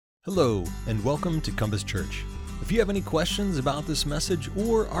Hello, and welcome to Compass Church. If you have any questions about this message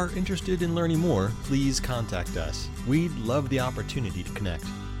or are interested in learning more, please contact us. We'd love the opportunity to connect.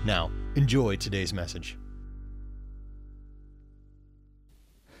 Now, enjoy today's message.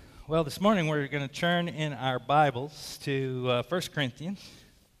 Well, this morning we're going to turn in our Bibles to 1 Corinthians.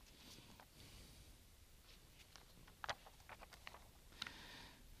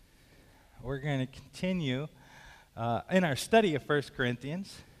 We're going to continue in our study of 1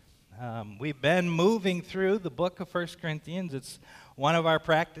 Corinthians. We've been moving through the book of 1 Corinthians. It's one of our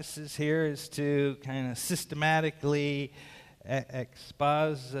practices here is to kind of systematically,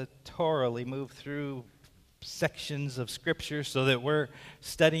 expositorily move through sections of Scripture so that we're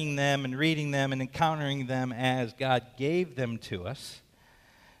studying them and reading them and encountering them as God gave them to us.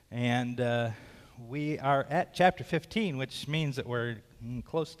 And we are at chapter 15, which means that we're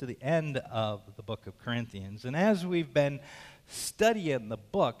close to the end of the book of Corinthians. And as we've been studying the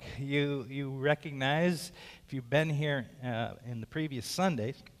book, you recognize, if you've been here in the previous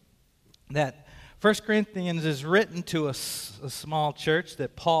Sundays, that 1 Corinthians is written to a small church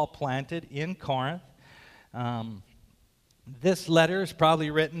that Paul planted in Corinth. This letter is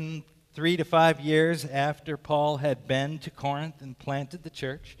probably written 3 to 5 years after Paul had been to Corinth and planted the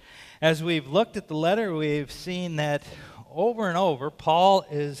church. As we've looked at the letter, we've seen that over and over, Paul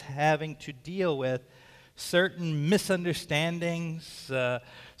is having to deal with certain misunderstandings,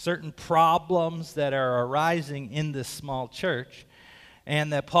 certain problems that are arising in this small church,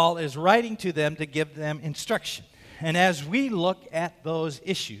 and that Paul is writing to them to give them instruction. And as we look at those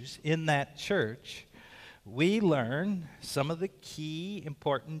issues in that church, we learn some of the key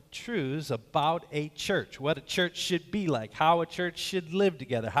important truths about a church, what a church should be like, how a church should live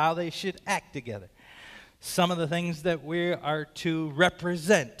together, how they should act together. Some of the things that we are to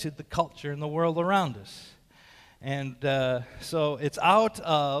represent to the culture and the world around us. And so it's out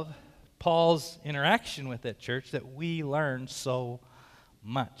of Paul's interaction with that church that we learn so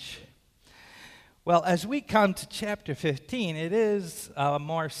much. Well, as we come to chapter 15, it is a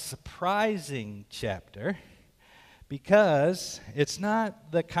more surprising chapter because it's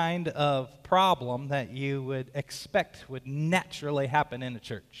not the kind of problem that you would expect would naturally happen in a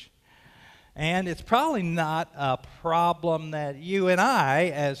church. And it's probably not a problem that you and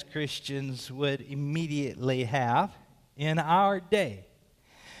I, as Christians, would immediately have in our day.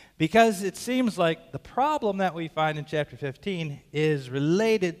 Because it seems like the problem that we find in chapter 15 is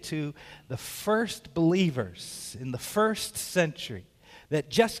related to the first believers in the first century that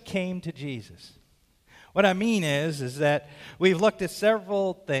just came to Jesus. What I mean is that we've looked at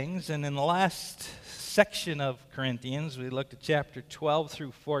several things, and in the last section of Corinthians, we looked at chapter 12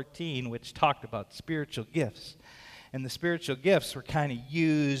 through 14, which talked about spiritual gifts. And the spiritual gifts were kind of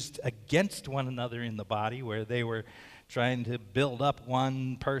used against one another in the body, where they were trying to build up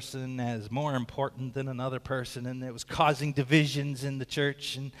one person as more important than another person, and it was causing divisions in the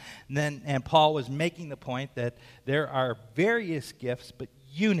church. And Paul was making the point that there are various gifts, but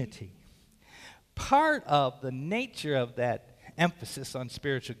unity. Part of the nature of that emphasis on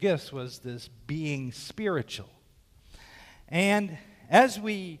spiritual gifts was this being spiritual. And as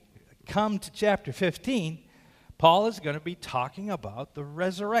we come to chapter 15, Paul is going to be talking about the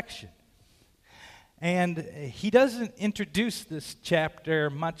resurrection. And he doesn't introduce this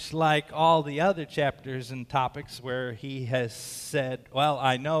chapter much like all the other chapters and topics where he has said, well,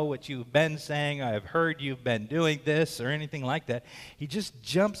 I know what you've been saying, I've heard you've been doing this, or anything like that. He just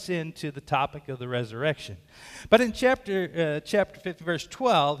jumps into the topic of the resurrection. But in chapter 15, verse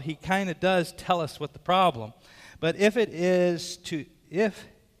 12, he kind of does tell us what the problem. But if it is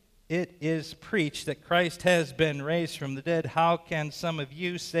preached that Christ has been raised from the dead, how can some of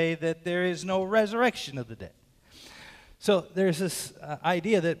you say that there is no resurrection of the dead? So there's this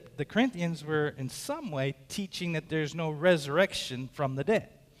idea that the Corinthians were in some way teaching that there's no resurrection from the dead.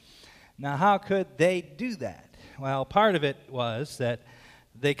 Now, how could they do that? Well, part of it was that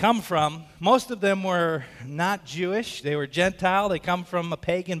most of them were not Jewish, they were Gentile, they come from a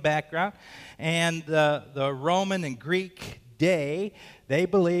pagan background, and the Roman and Greek day, they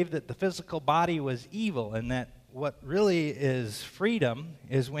believed that the physical body was evil, and that what really is freedom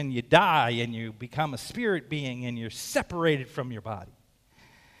is when you die and you become a spirit being and you're separated from your body.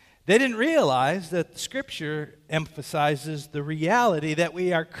 They didn't realize that Scripture emphasizes the reality that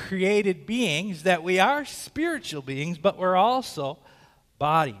we are created beings, that we are spiritual beings, but we're also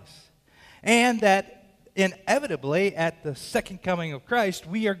bodies. And that inevitably, at the second coming of Christ,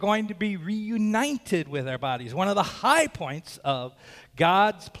 we are going to be reunited with our bodies. One of the high points of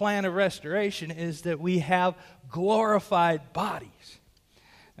God's plan of restoration is that we have glorified bodies.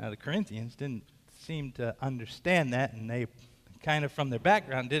 Now, the Corinthians didn't seem to understand that, and they kind of from their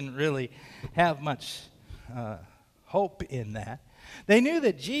background, didn't really have much hope in that. They knew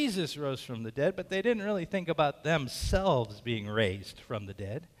that Jesus rose from the dead, but they didn't really think about themselves being raised from the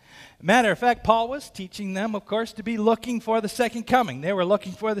dead. Matter of fact, Paul was teaching them, of course, to be looking for the second coming. They were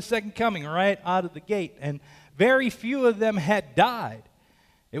looking for the second coming right out of the gate, and very few of them had died.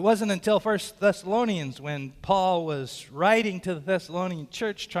 It wasn't until 1 Thessalonians when Paul was writing to the Thessalonian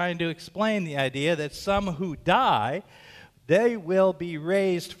church trying to explain the idea that some who die, they will be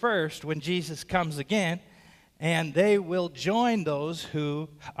raised first when Jesus comes again, and they will join those who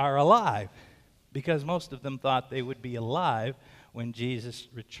are alive, because most of them thought they would be alive when Jesus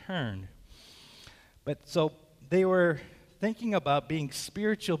returned. But so they were thinking about being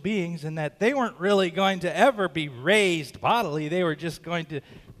spiritual beings and that they weren't really going to ever be raised bodily. They were just going to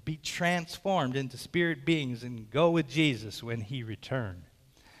be transformed into spirit beings and go with Jesus when he returned.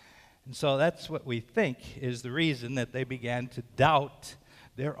 And so that's what we think is the reason that they began to doubt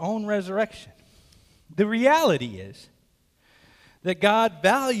their own resurrection. The reality is that God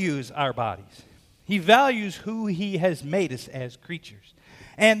values our bodies. He values who he has made us as creatures.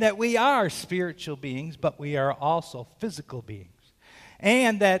 And that we are spiritual beings, but we are also physical beings.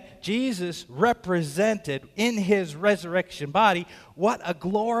 And that Jesus represented in his resurrection body what a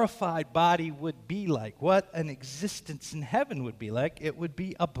glorified body would be like, what an existence in heaven would be like. It would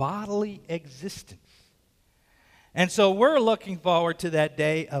be a bodily existence. And so we're looking forward to that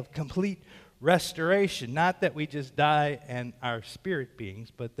day of complete restoration. Not that we just die and are spirit beings,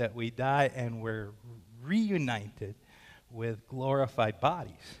 but that we die and we're reunited with glorified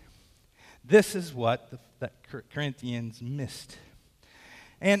bodies. This is what the Corinthians missed.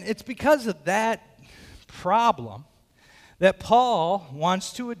 And it's because of that problem that Paul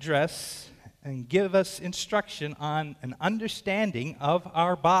wants to address and give us instruction on an understanding of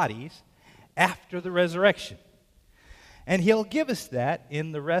our bodies after the resurrection. And he'll give us that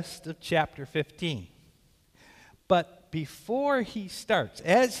in the rest of chapter 15. But before he starts,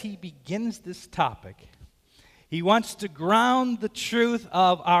 as he begins this topic, he wants to ground the truth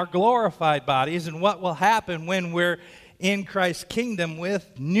of our glorified bodies and what will happen when we're in Christ's kingdom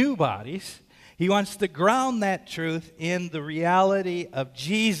with new bodies. He wants to ground that truth in the reality of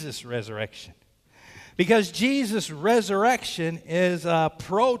Jesus' resurrection. Because Jesus' resurrection is a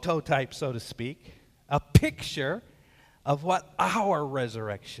prototype, so to speak, a picture of what our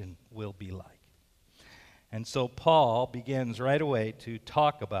resurrection will be like. And so Paul begins right away to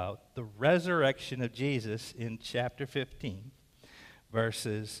talk about the resurrection of Jesus in chapter 15,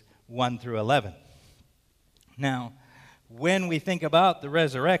 verses 1 through 11. Now, when we think about the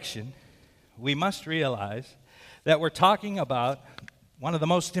resurrection, we must realize that we're talking about one of the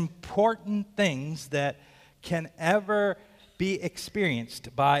most important things that can ever be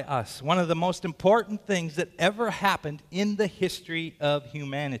experienced by us. One of the most important things that ever happened in the history of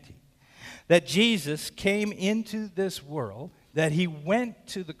humanity. That Jesus came into this world, that he went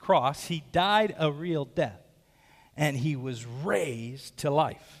to the cross, he died a real death, and he was raised to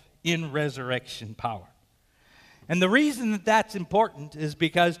life in resurrection power. And the reason that that's important is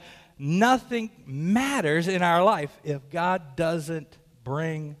because nothing matters in our life if God doesn't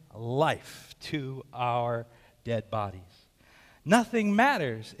bring life to our dead bodies. Nothing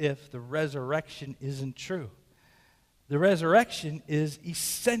matters if the resurrection isn't true. The resurrection is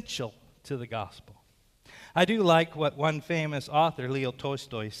essential to the gospel. I do like what one famous author, Leo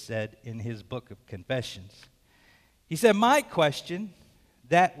Tolstoy, said in his book of Confessions. He said, "My question,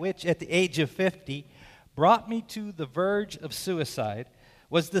 that which at the age of 50 brought me to the verge of suicide,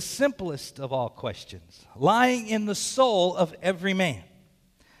 was the simplest of all questions, lying in the soul of every man.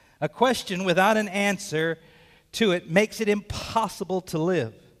 A question without an answer to it makes it impossible to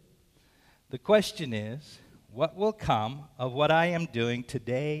live. The question is, what will come of what I am doing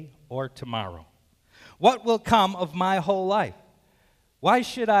today or tomorrow? What will come of my whole life? Why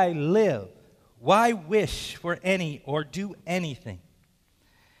should I live? Why wish for any or do anything?"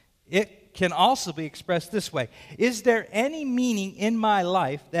 It can also be expressed this way: is there any meaning in my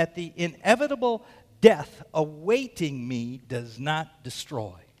life that the inevitable death awaiting me does not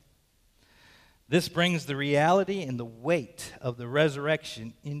destroy? This brings the reality and the weight of the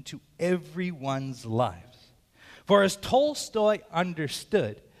resurrection into everyone's lives. For as Tolstoy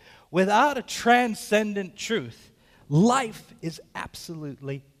understood, without a transcendent truth, life is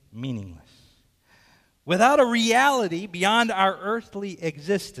absolutely meaningless. Without a reality beyond our earthly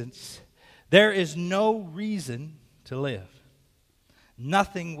existence, there is no reason to live.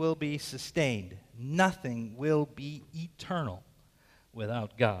 Nothing will be sustained. Nothing will be eternal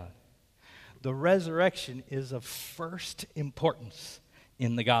without God. The resurrection is of first importance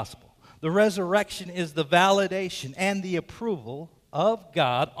in the gospel. The resurrection is the validation and the approval of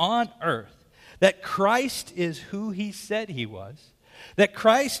God on earth that Christ is who he said he was, that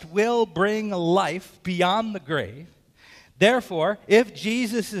Christ will bring life beyond the grave. Therefore, if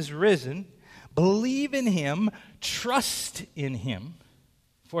Jesus is risen, believe in him, trust in him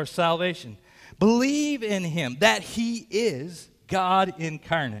for salvation. Believe in him that he is God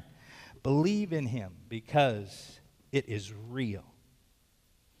incarnate. Believe in him because it is real.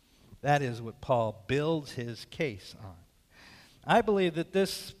 That is what Paul builds his case on. I believe that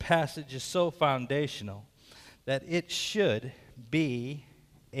this passage is so foundational that it should be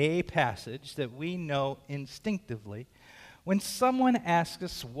a passage that we know instinctively when someone asks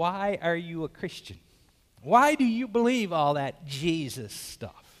us, why are you a Christian? Why do you believe all that Jesus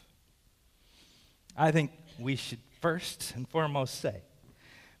stuff? I think we should first and foremost say,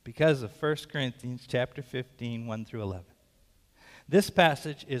 because of 1 Corinthians chapter 15, 1 through 11. This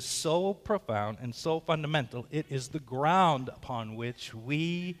passage is so profound and so fundamental, it is the ground upon which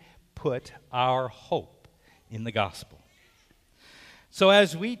we put our hope in the gospel. So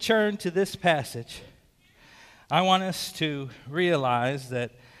as we turn to this passage, I want us to realize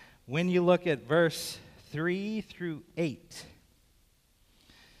that when you look at verse 3 through 8,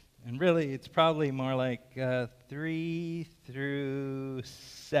 and really it's probably more like 3 through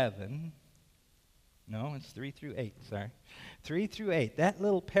 7. No, it's 3 through 8, sorry. 3 through 8, that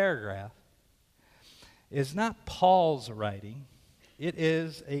little paragraph is not Paul's writing. It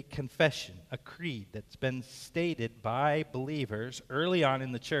is a confession, a creed that's been stated by believers early on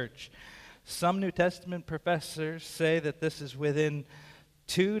in the church. Some New Testament professors say that this is within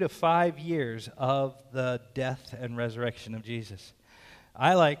 2 to 5 years of the death and resurrection of Jesus.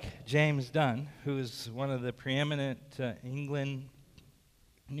 I like James Dunn, who is one of the preeminent England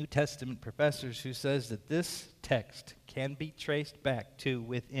New Testament professors, who says that this text can be traced back to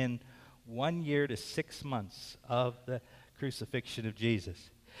within 1 year to 6 months of the crucifixion of Jesus.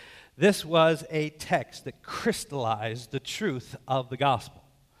 This was a text that crystallized the truth of the gospel,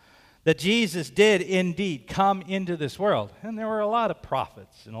 that Jesus did indeed come into this world. And there were a lot of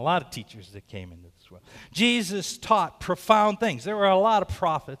prophets and a lot of teachers that came into this world. Jesus taught profound things. There were a lot of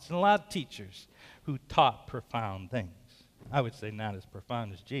prophets and a lot of teachers who taught profound things. I would say not as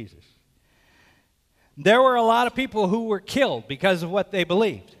profound as Jesus. There were a lot of people who were killed because of what they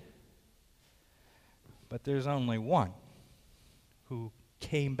believed. But there's only one who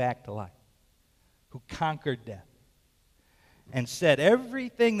came back to life, who conquered death, and said,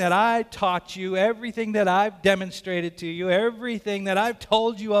 everything that I taught you, everything that I've demonstrated to you, everything that I've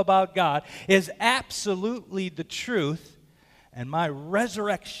told you about God is absolutely the truth, and my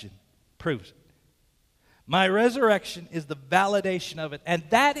resurrection proves it. My resurrection is the validation of it. And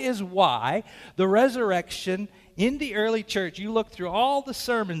that is why the resurrection in the early church, you look through all the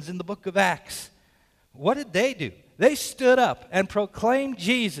sermons in the book of Acts, what did they do? They stood up and proclaimed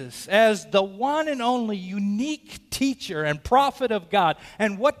Jesus as the one and only unique teacher and prophet of God.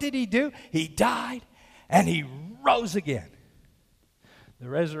 And what did he do? He died and he rose again. The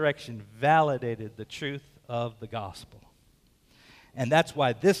resurrection validated the truth of the gospel. And that's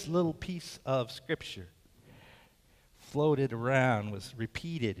why this little piece of scripture floated around, was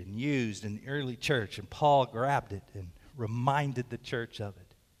repeated and used in the early church, and Paul grabbed it and reminded the church of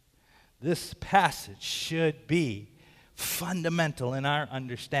it. This passage should be fundamental in our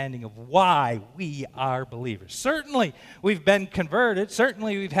understanding of why we are believers. Certainly, we've been converted.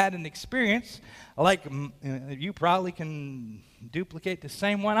 Certainly, we've had an experience. Like you probably can duplicate the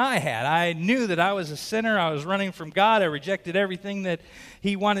same one I had. I knew that I was a sinner. I was running from God. I rejected everything that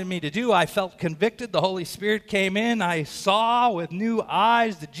he wanted me to do. I felt convicted. The Holy Spirit came in. I saw with new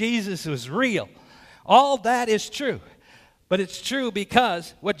eyes that Jesus was real. All that is true. But it's true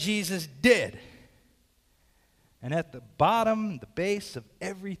because what Jesus did. And at the bottom, the base of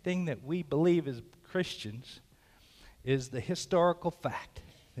everything that we believe as Christians is the historical fact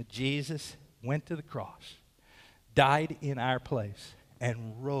that Jesus went to the cross, died in our place,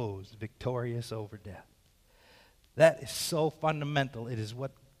 and rose victorious over death. That is so fundamental. It is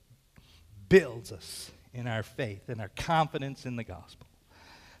what builds us in our faith and our confidence in the gospel.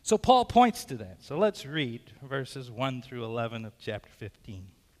 So Paul points to that. So let's read verses 1 through 11 of chapter 15.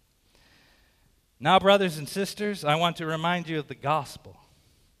 Now, brothers and sisters, I want to remind you of the gospel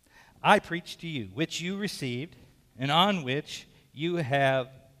I preached to you, which you received, and on which you have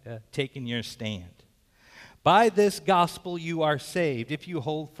taken your stand. By this gospel you are saved, if you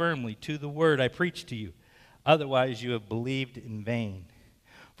hold firmly to the word I preached to you. Otherwise you have believed in vain.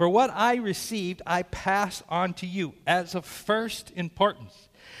 For what I received I pass on to you as of first importance,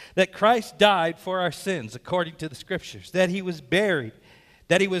 that Christ died for our sins according to the Scriptures, that he was buried,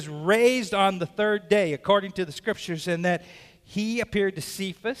 that he was raised on the third day, according to the Scriptures, and that he appeared to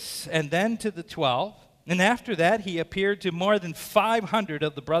Cephas and then to the 12. And after that, he appeared to more than 500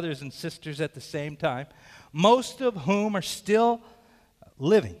 of the brothers and sisters at the same time, most of whom are still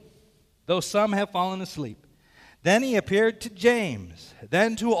living, though some have fallen asleep. Then he appeared to James,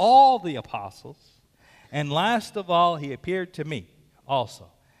 then to all the apostles, and last of all, he appeared to me also,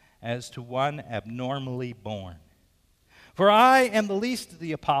 as to one abnormally born. For I am the least of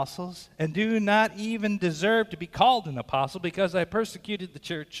the apostles, and do not even deserve to be called an apostle, because I persecuted the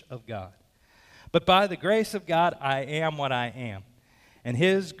church of God. But by the grace of God, I am what I am. And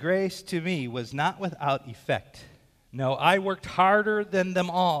his grace to me was not without effect. No, I worked harder than them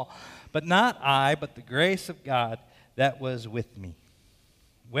all, but not I, but the grace of God that was with me.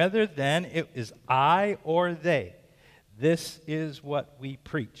 Whether then it is I or they, this is what we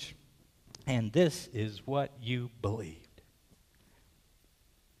preach, and this is what you believed.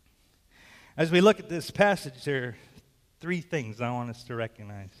 As we look at this passage, there are three things I want us to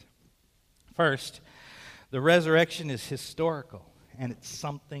recognize. First, the resurrection is historical, and it's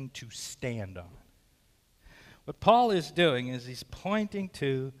something to stand on. What Paul is doing is he's pointing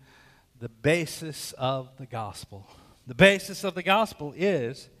to the basis of the gospel. The basis of the gospel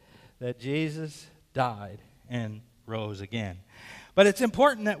is that Jesus died and rose again. But it's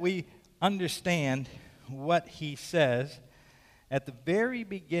important that we understand what he says at the very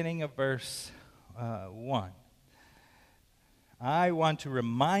beginning of verse 1. I want to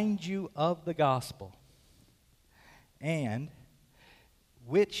remind you of the gospel, and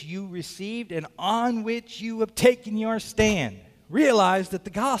which you received and on which you have taken your stand. Realize that the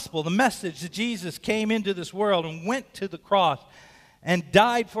gospel, the message that Jesus came into this world and went to the cross and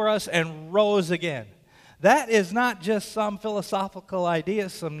died for us and rose again. That is not just some philosophical idea,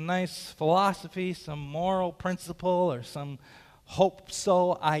 some nice philosophy, some moral principle, or some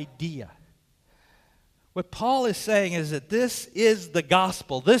hope-so idea. What Paul is saying is that this is the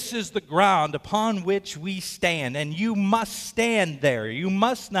gospel. This is the ground upon which we stand, and you must stand there. You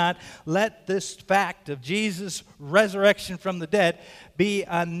must not let this fact of Jesus' resurrection from the dead be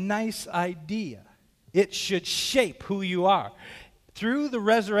a nice idea. It should shape who you are. Through the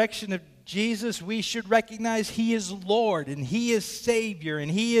resurrection of Jesus, we should recognize he is Lord, and he is Savior,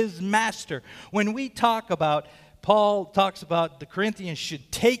 and he is Master. When we talk about Paul talks about the Corinthians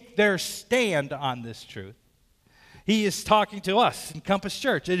should take their stand on this truth. He is talking to us in Compass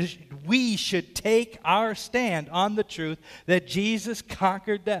Church. We should take our stand on the truth that Jesus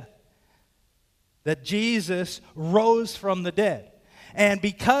conquered death, that Jesus rose from the dead. And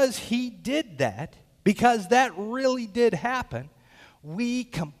because he did that, because that really did happen, we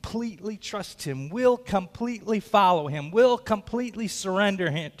completely trust him. We'll completely follow him. We'll completely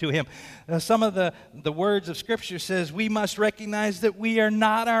surrender to him. Some of the words of Scripture says we must recognize that we are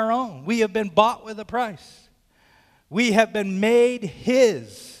not our own. We have been bought with a price. We have been made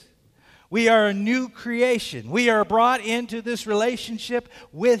his. We are a new creation. We are brought into this relationship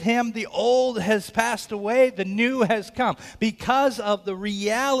with him. The old has passed away. The new has come. Because of the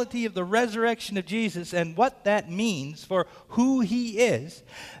reality of the resurrection of Jesus and what that means for who he is,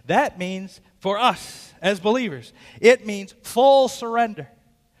 that means for us as believers, it means full surrender,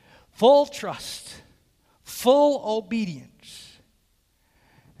 full trust, full obedience.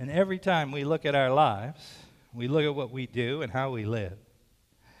 And every time we look at our lives, we look at what we do and how we live,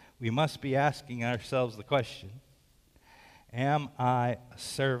 we must be asking ourselves the question, am I a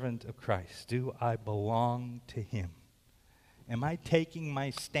servant of Christ? Do I belong to him? Am I taking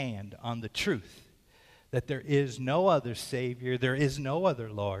my stand on the truth that there is no other Savior, there is no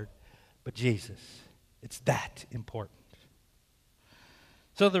other Lord but Jesus? It's that important.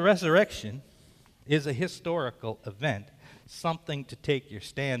 So the resurrection is a historical event, something to take your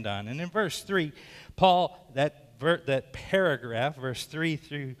stand on. And in verse 3, Paul, that paragraph, verse 3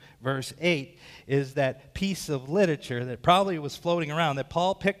 through verse 8, is that piece of literature that probably was floating around that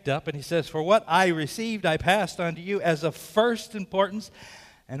Paul picked up, and he says, for what I received, I passed on to you as of first importance.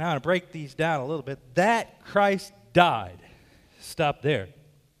 And I want to break these down a little bit. That Christ died. Stop there.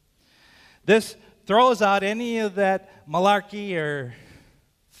 This throws out any of that malarkey or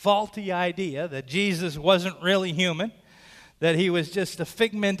faulty idea that Jesus wasn't really human, that he was just a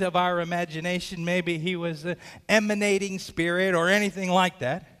figment of our imagination. Maybe he was an emanating spirit or anything like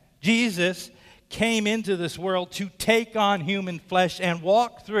that. Jesus came into this world to take on human flesh and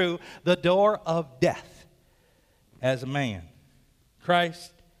walk through the door of death as a man.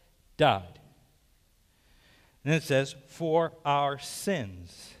 Christ died. And it says, for our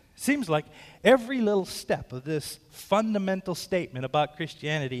sins. Seems like every little step of this fundamental statement about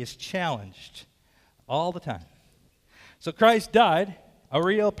Christianity is challenged all the time. So Christ died a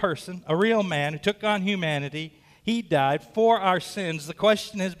real person, a real man who took on humanity. He died for our sins. The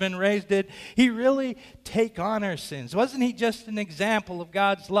question has been raised, did he really take on our sins? Wasn't he just an example of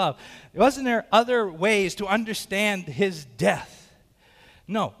God's love? Wasn't there other ways to understand his death?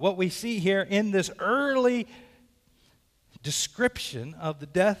 No, what we see here in this early description of the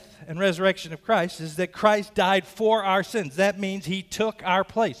death and resurrection of Christ is that Christ died for our sins. That means he took our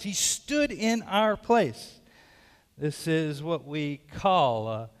place. He stood in our place. This is what we call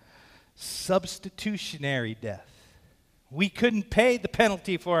a substitutionary death. We couldn't pay the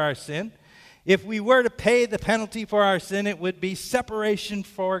penalty for our sin. If we were to pay the penalty for our sin, it would be separation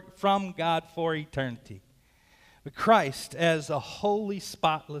from God for eternity. But Christ, as a holy,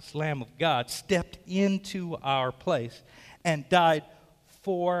 spotless Lamb of God, stepped into our place and died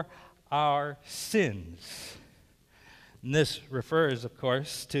for our sins. And this refers, of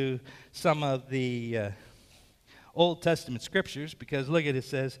course, to some of the Old Testament scriptures, because look at it,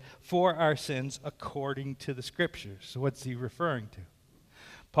 says, for our sins according to the scriptures. So what's he referring to?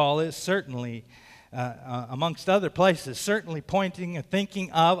 Paul is certainly, amongst other places, certainly pointing and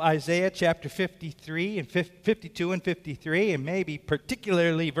thinking of Isaiah chapter 53 and 52 and 53, and maybe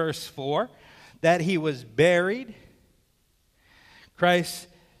particularly verse 4, that he was buried. Christ's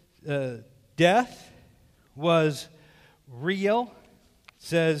death was real. It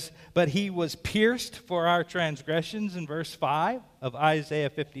says, but he was pierced for our transgressions in verse 5 of Isaiah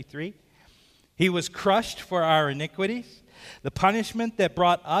 53. He was crushed for our iniquities. The punishment that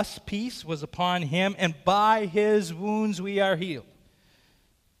brought us peace was upon him, and by his wounds we are healed.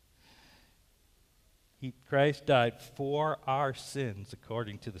 Christ died for our sins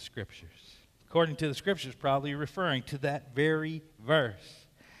according to the scriptures. According to the scriptures, probably referring to that very verse.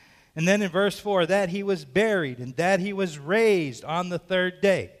 And then in verse 4, that he was buried and that he was raised on the third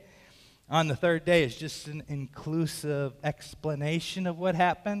day. On the third day is just an inclusive explanation of what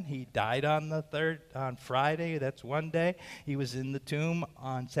happened. He died on Friday, that's one day. He was in the tomb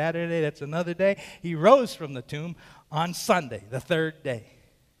on Saturday, that's another day. He rose from the tomb on Sunday, the third day.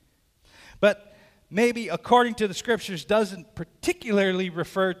 But maybe according to the scriptures doesn't particularly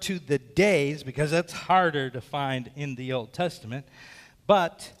refer to the days, because that's harder to find in the Old Testament,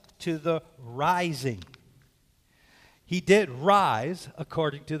 but to the rising. He did rise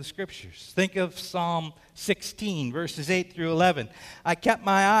according to the scriptures. Think of Psalm 16, verses 8 through 11. I kept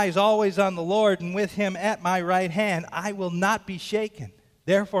my eyes always on the Lord, and with him at my right hand I will not be shaken.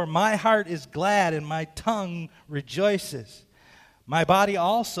 Therefore my heart is glad, and my tongue rejoices. My body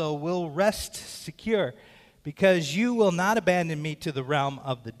also will rest secure, because you will not abandon me to the realm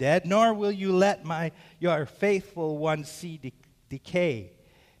of the dead, nor will you let your faithful one see decay.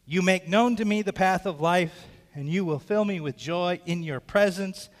 You make known to me the path of life, and you will fill me with joy in your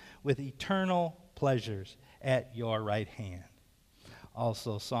presence, with eternal pleasures at your right hand.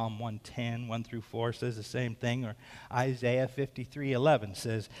 Also, Psalm 110, 1 through 4 says the same thing, or Isaiah 53:11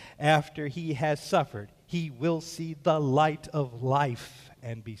 says, after he has suffered, he will see the light of life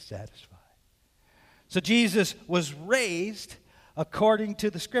and be satisfied. So Jesus was raised according to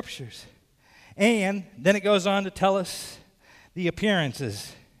the scriptures. And then it goes on to tell us the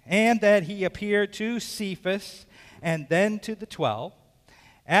appearances. And that he appeared to Cephas and then to the 12.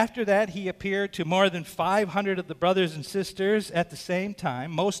 After that, he appeared to more than 500 of the brothers and sisters at the same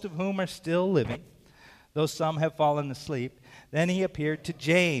time, most of whom are still living, though some have fallen asleep. Then he appeared to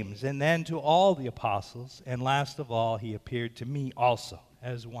James, and then to all the apostles. And last of all, he appeared to me also,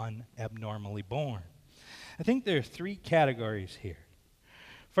 as one abnormally born. I think there are three categories here.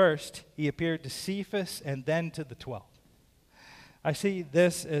 First, he appeared to Cephas and then to the 12. I see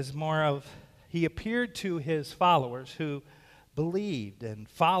this as more of, he appeared to his followers who believed and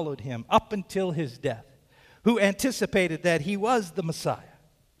followed him up until his death, who anticipated that he was the Messiah.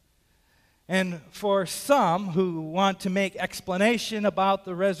 And for some who want to make explanation about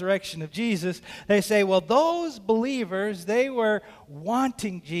the resurrection of Jesus, they say, well, those believers, they were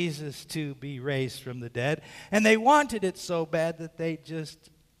wanting Jesus to be raised from the dead, and they wanted it so bad that they just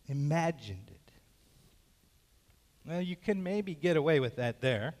imagined it. Well, you can maybe get away with that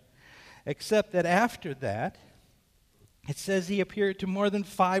there, except that after that, it says he appeared to more than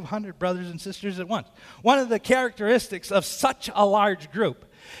 500 brothers and sisters at once. One of the characteristics of such a large group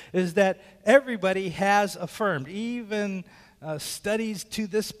is that everybody has affirmed, even studies to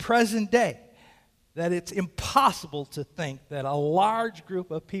this present day, that it's impossible to think that a large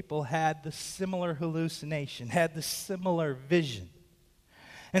group of people had the similar hallucination, had the similar vision.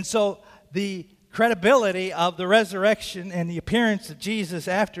 And so the credibility of the resurrection and the appearance of Jesus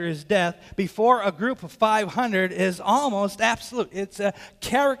after his death before a group of 500 is almost absolute. It's a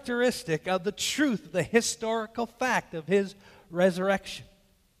characteristic of the truth, the historical fact of his resurrection.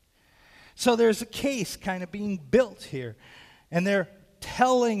 So there's a case kind of being built here. And they're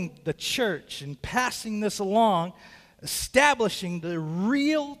telling the church and passing this along, establishing the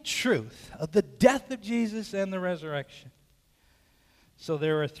real truth of the death of Jesus and the resurrection. So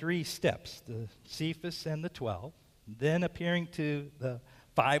there are 3 steps, the Cephas and the 12, then appearing to the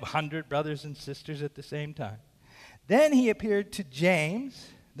 500 brothers and sisters at the same time. Then he appeared to James,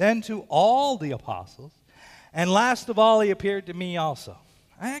 then to all the apostles, and last of all he appeared to me also.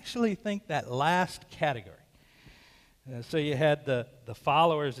 I actually think that last category. So you had the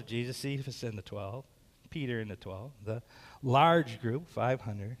followers of Jesus, Cephas and the 12, Peter and the 12, the large group,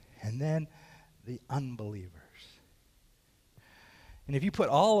 500, and then the unbelievers. And if you put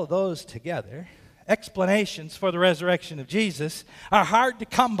all of those together, explanations for the resurrection of Jesus are hard to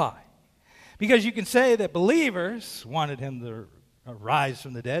come by. Because you can say that believers wanted him to rise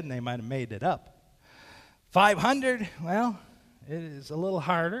from the dead, and they might have made it up. 500, well, it is a little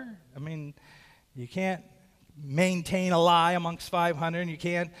harder. I mean, you can't maintain a lie amongst 500, and you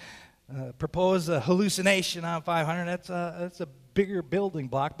can't propose a hallucination on 500. That's a bigger building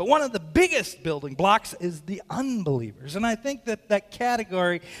block. But one of the biggest building blocks is the unbelievers. And I think that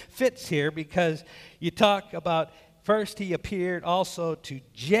category fits here because you talk about, first he appeared also to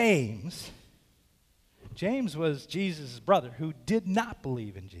James. James was Jesus' brother who did not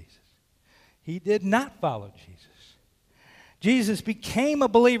believe in Jesus. He did not follow Jesus. Jesus became a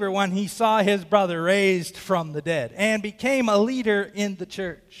believer when he saw his brother raised from the dead and became a leader in the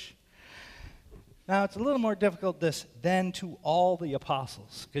church. Now, it's a little more difficult than to all the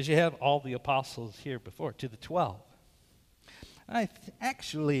apostles, because you have all the apostles here before, to the 12. I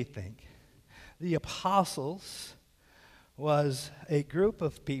actually think the apostles was a group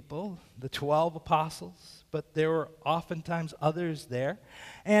of people, the 12 apostles, but there were oftentimes others there.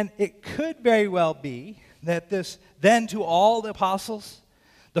 And it could very well be that this then to all the apostles,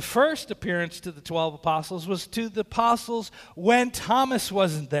 the first appearance to the 12 apostles was to the apostles when Thomas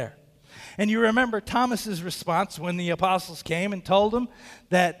wasn't there. And you remember Thomas's response when the apostles came and told him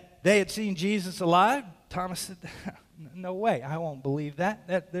that they had seen Jesus alive? Thomas said, no way, I won't believe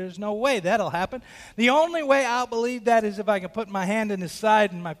that. There's no way that'll happen. The only way I'll believe that is if I can put my hand in his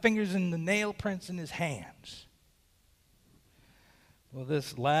side and my fingers in the nail prints in his hands. Well,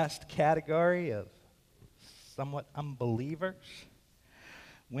 this last category of somewhat unbelievers,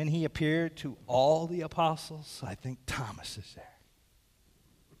 when he appeared to all the apostles, I think Thomas is there.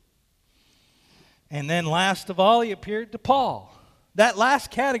 And then last of all, he appeared to Paul. That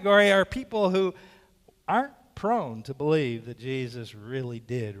last category are people who aren't prone to believe that Jesus really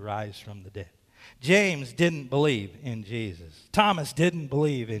did rise from the dead. James didn't believe in Jesus. Thomas didn't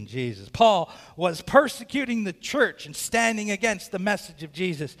believe in Jesus. Paul was persecuting the church and standing against the message of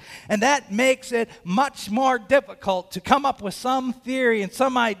Jesus. And that makes it much more difficult to come up with some theory and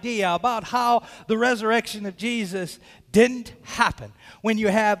some idea about how the resurrection of Jesus didn't happen when you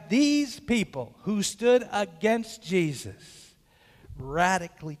have these people who stood against Jesus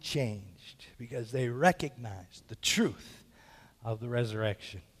radically changed because they recognized the truth of the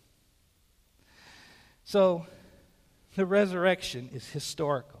resurrection. So, the resurrection is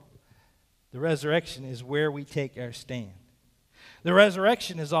historical. The resurrection is where we take our stand. The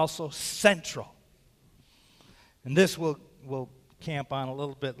resurrection is also central. And this we'll camp on a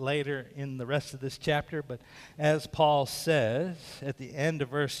little bit later in the rest of this chapter, but as Paul says at the end of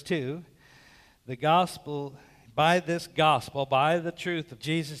verse 2, the gospel, by this gospel, by the truth of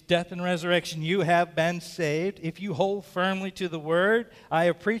Jesus' death and resurrection, you have been saved if you hold firmly to the word I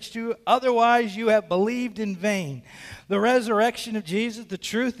have preached to you. Otherwise, you have believed in vain. The resurrection of Jesus, the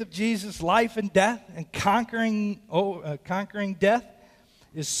truth of Jesus' life and death and conquering death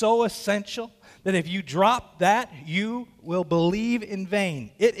is so essential that if you drop that, you will believe in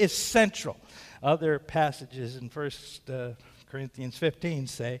vain. It is central. Other passages in 1 Corinthians 15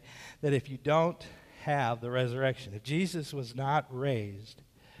 say that if you don't have the resurrection, if Jesus was not raised,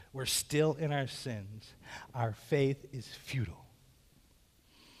 we're still in our sins. Our faith is futile.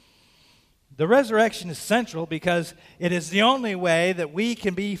 The resurrection is central because it is the only way that we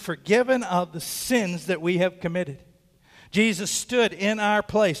can be forgiven of the sins that we have committed. Jesus stood in our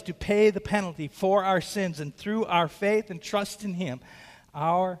place to pay the penalty for our sins, and through our faith and trust in him,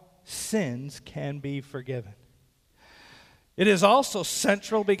 our sins can be forgiven. It is also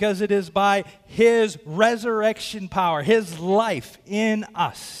central because it is by his resurrection power, his life in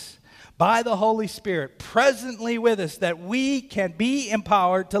us, by the Holy Spirit presently with us, that we can be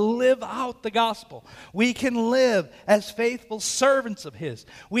empowered to live out the gospel. We can live as faithful servants of his.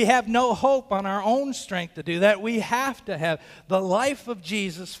 We have no hope on our own strength to do that. We have to have the life of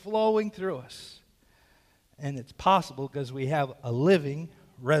Jesus flowing through us. And it's possible because we have a living,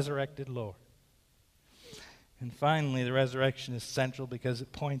 resurrected Lord. And finally, the resurrection is central because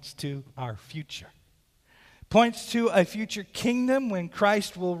it points to our future. It points to a future kingdom when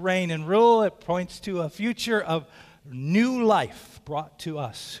Christ will reign and rule. It points to a future of new life brought to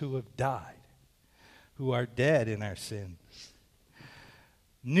us who have died, who are dead in our sins.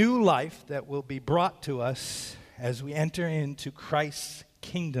 New life that will be brought to us as we enter into Christ's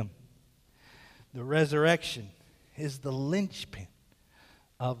kingdom. The resurrection is the linchpin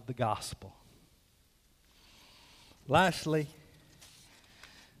of the gospel. Lastly,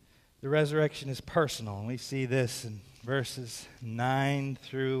 the resurrection is personal. And we see this in verses 9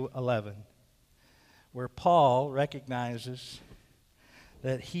 through 11, where Paul recognizes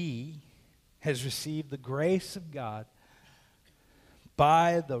that he has received the grace of God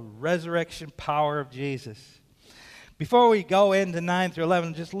by the resurrection power of Jesus. Before we go into 9 through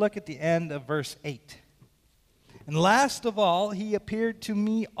 11, just look at the end of verse 8. And last of all, he appeared to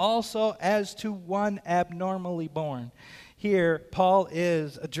me also as to one abnormally born. Here, Paul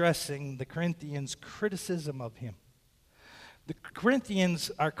is addressing the Corinthians' criticism of him. The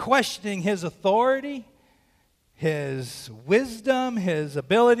Corinthians are questioning his authority, his wisdom, his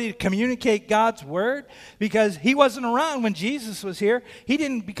ability to communicate God's word, because he wasn't around when Jesus was here. He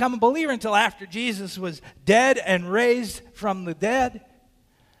didn't become a believer until after Jesus was dead and raised from the dead.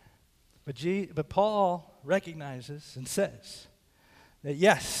 But Paul recognizes and says that,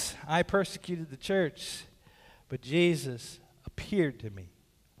 yes, I persecuted the church, but Jesus appeared to me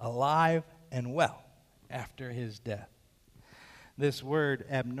alive and well after his death. This word,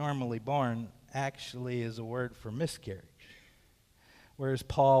 abnormally born, actually is a word for miscarriage, whereas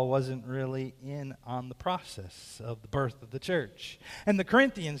Paul wasn't really in on the process of the birth of the church. And the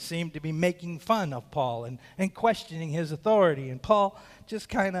Corinthians seemed to be making fun of Paul and questioning his authority, and Paul just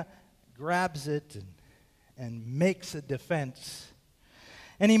kind of grabs it and makes a defense.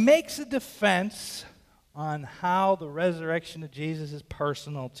 And he makes a defense on how the resurrection of Jesus is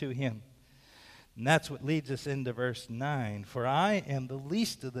personal to him. And that's what leads us into verse 9. For I am the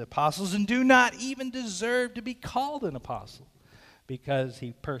least of the apostles and do not even deserve to be called an apostle, because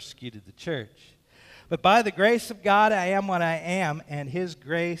he persecuted the church. But by the grace of God I am what I am, and his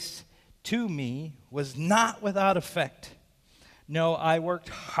grace to me was not without effect. No, I worked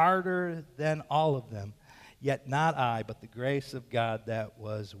harder than all of them, yet not I, but the grace of God that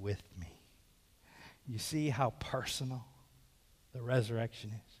was with me. You see how personal the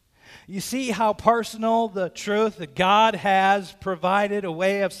resurrection is. You see how personal the truth that God has provided a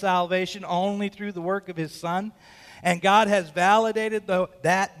way of salvation only through the work of his Son. And God has validated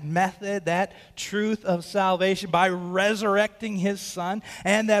that method, that truth of salvation by resurrecting his Son.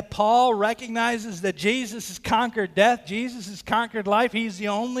 And that Paul recognizes that Jesus has conquered death. Jesus has conquered life. He's the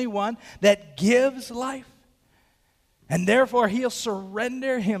only one that gives life. And therefore, he'll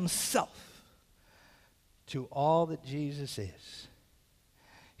surrender himself to all that Jesus is.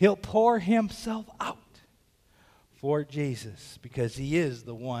 He'll pour himself out for Jesus because he is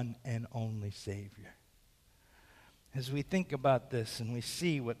the one and only Savior. As we think about this and we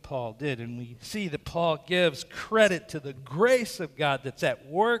see what Paul did, and we see that Paul gives credit to the grace of God that's at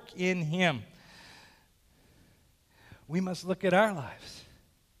work in him, we must look at our lives.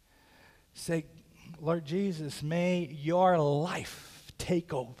 Say, Lord Jesus, may your life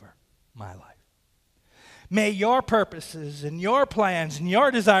take over my life. May your purposes and your plans and your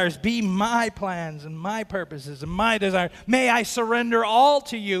desires be my plans and my purposes and my desires. May I surrender all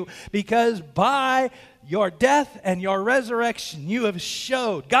to you, because by your death and your resurrection, you have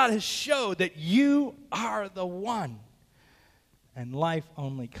showed, God has showed that you are the one. And life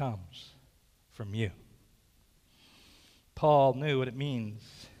only comes from you. Paul knew what it means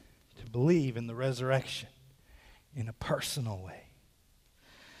to believe in the resurrection in a personal way.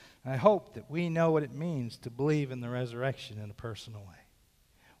 I hope that we know what it means to believe in the resurrection in a personal way.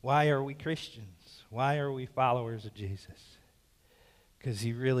 Why are we Christians? Why are we followers of Jesus? Because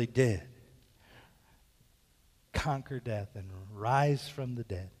he really did conquer death and rise from the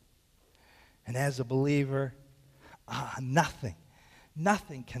dead. And as a believer, nothing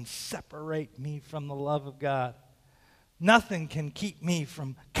can separate me from the love of God. Nothing can keep me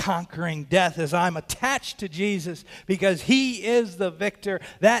from conquering death as I'm attached to Jesus, because he is the victor.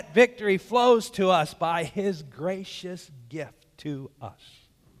 That victory flows to us by his gracious gift to us.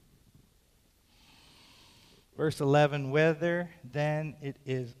 Verse 11, whether then it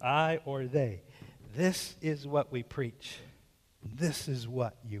is I or they, this is what we preach. This is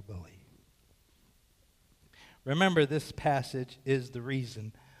what you believe. Remember, this passage is the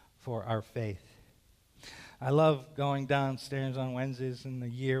reason for our faith. I love going downstairs on Wednesdays in the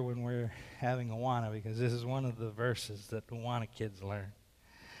year when we're having Awana, because this is one of the verses that the Awana kids learn.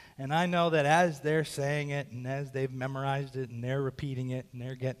 And I know that as they're saying it and as they've memorized it and they're repeating it and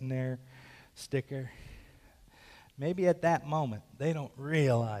they're getting their sticker, maybe at that moment they don't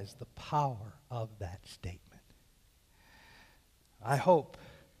realize the power of that statement. I hope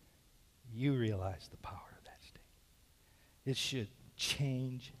you realize the power of that statement. It should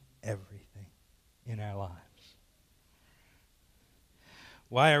change everything in our lives.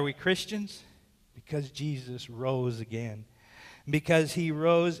 Why are we Christians? Because Jesus rose again. Because he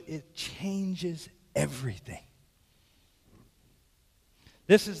rose, it changes everything.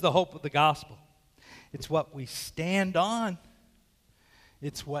 This is the hope of the gospel. It's what we stand on.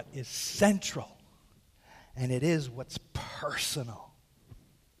 It's what is central. And it is what's personal.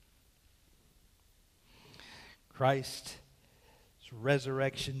 Christ's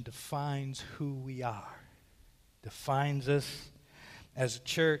resurrection defines who we are. Defines us as a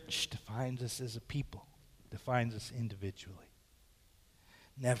church, defines us as a people, defines us individually.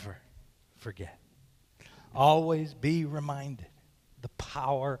 Never forget. Always be reminded the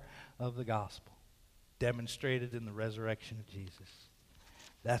power of the gospel demonstrated in the resurrection of Jesus.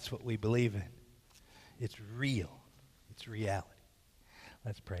 That's what we believe in. It's real. It's reality.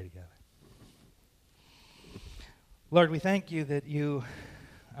 Let's pray together. Lord, we thank you that you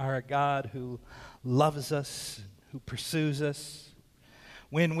are a God who loves us, who pursues us.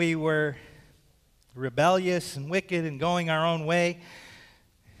 When we were rebellious and wicked and going our own way,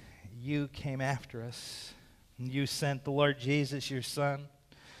 you came after us. And you sent the Lord Jesus, your Son,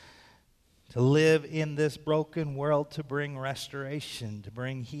 to live in this broken world, to bring restoration, to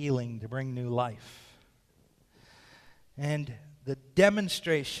bring healing, to bring new life. And the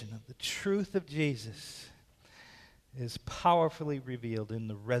demonstration of the truth of Jesus is powerfully revealed in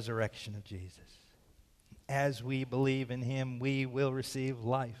the resurrection of Jesus. As we believe in him, we will receive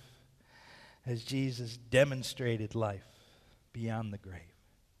life, as Jesus demonstrated life beyond the grave.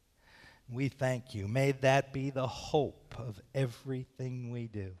 We thank you. May that be the hope of everything we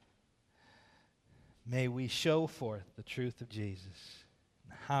do. May we show forth the truth of Jesus,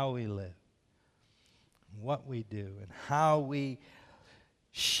 and how we live, and what we do, and how we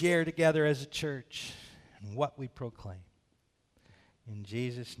share together as a church, and what we proclaim. In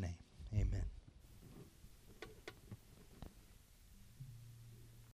Jesus' name, amen.